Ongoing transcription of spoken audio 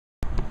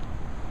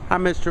Hi,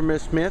 Mr. and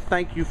Miss Smith.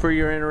 Thank you for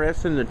your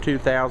interest in the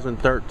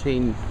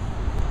 2013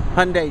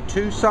 Hyundai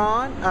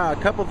Tucson. A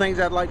couple things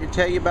I'd like to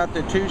tell you about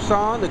the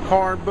Tucson. The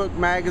Car and Book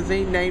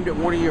magazine named it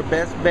one of your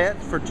best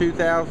bets for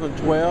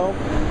 2012,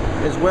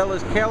 as well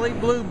as Kelley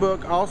Blue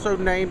Book also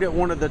named it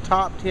one of the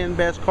top 10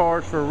 best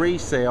cars for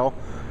resale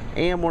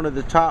and one of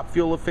the top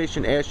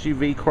fuel-efficient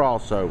SUV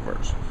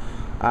crossovers.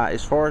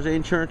 As far as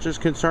insurance is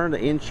concerned,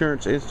 the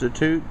Insurance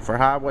Institute for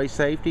Highway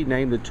Safety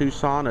named the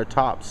Tucson a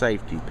top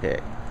safety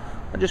pick.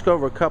 I'll just go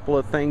over a couple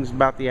of things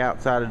about the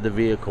outside of the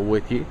vehicle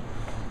with you.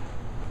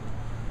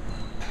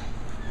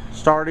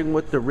 Starting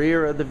with the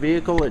rear of the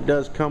vehicle, it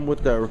does come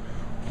with the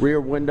rear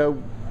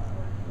window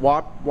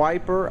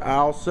wiper.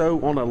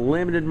 Also, on a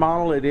limited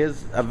model, it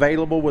is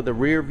available with a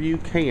rear view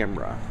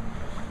camera.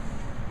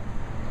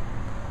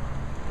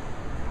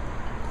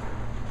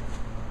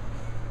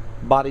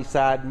 Body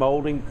side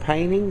molding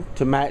painting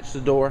to match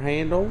the door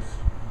handles,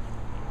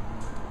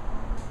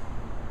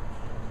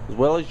 as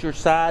well as your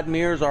side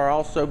mirrors are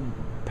also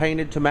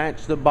painted to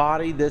match the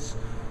body. This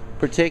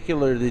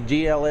particular, the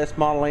GLS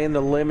model and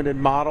the limited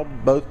model,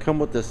 both come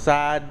with the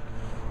side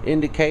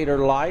indicator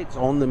lights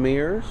on the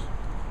mirrors,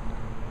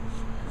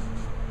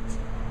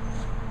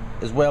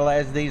 as well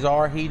as these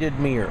are heated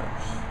mirrors.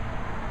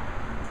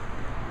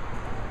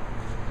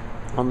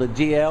 On the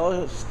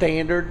GL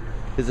standard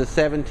is a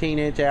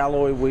 17-inch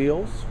alloy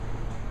wheels.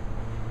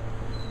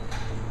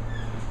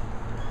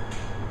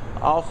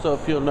 Also,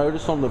 if you'll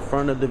notice on the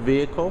front of the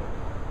vehicle,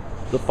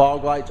 the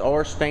fog lights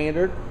are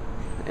standard,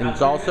 and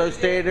it's also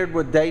standard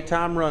with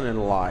daytime running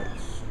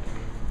lights.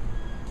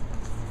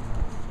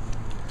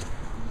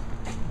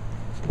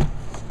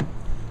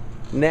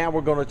 Now we're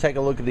going to take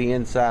a look at the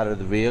inside of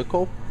the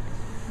vehicle.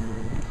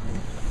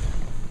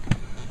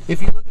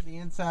 If you look at the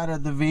inside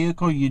of the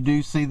vehicle, you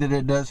do see that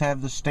it does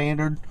have the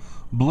standard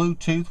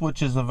Bluetooth,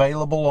 which is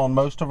available on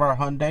most of our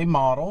Hyundai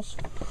models.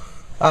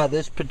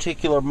 This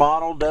particular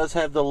model does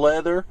have the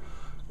leather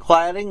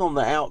cladding on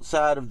the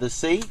outside of the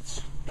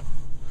seats,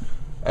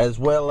 as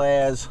well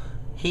as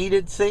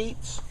heated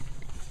seats,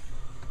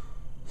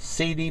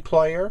 CD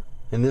player,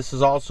 and this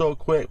is also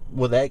equipped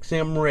with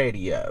XM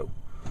radio.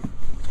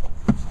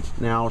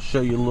 Now I'll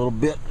show you a little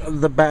bit of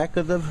the back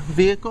of the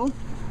vehicle.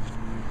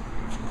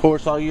 Of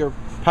course, all your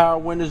power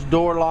windows,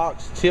 door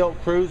locks,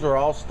 tilt cruise are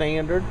all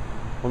standard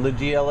on the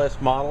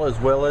GLS model, as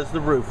well as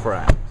the roof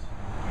racks.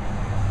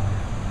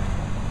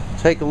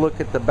 Take a look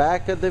at the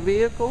back of the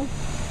vehicle.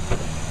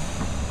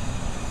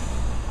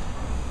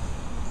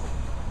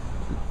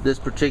 This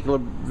particular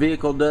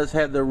vehicle does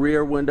have the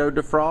rear window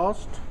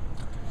defrost,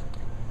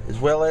 as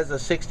well as a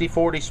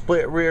 60/40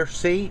 split rear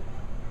seat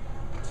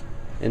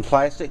and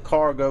plastic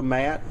cargo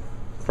mat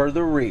for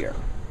the rear.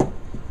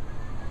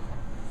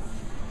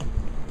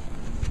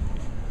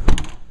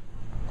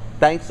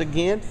 Thanks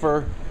again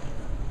for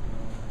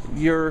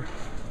your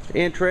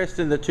interest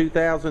in the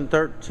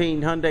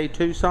 2013 Hyundai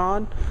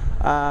Tucson.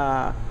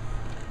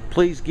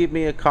 Please give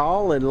me a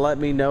call and let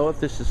me know if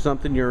this is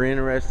something you're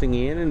interested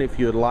in, and if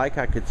you would like,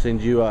 I could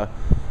send you a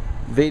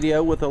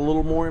video with a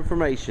little more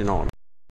information on it.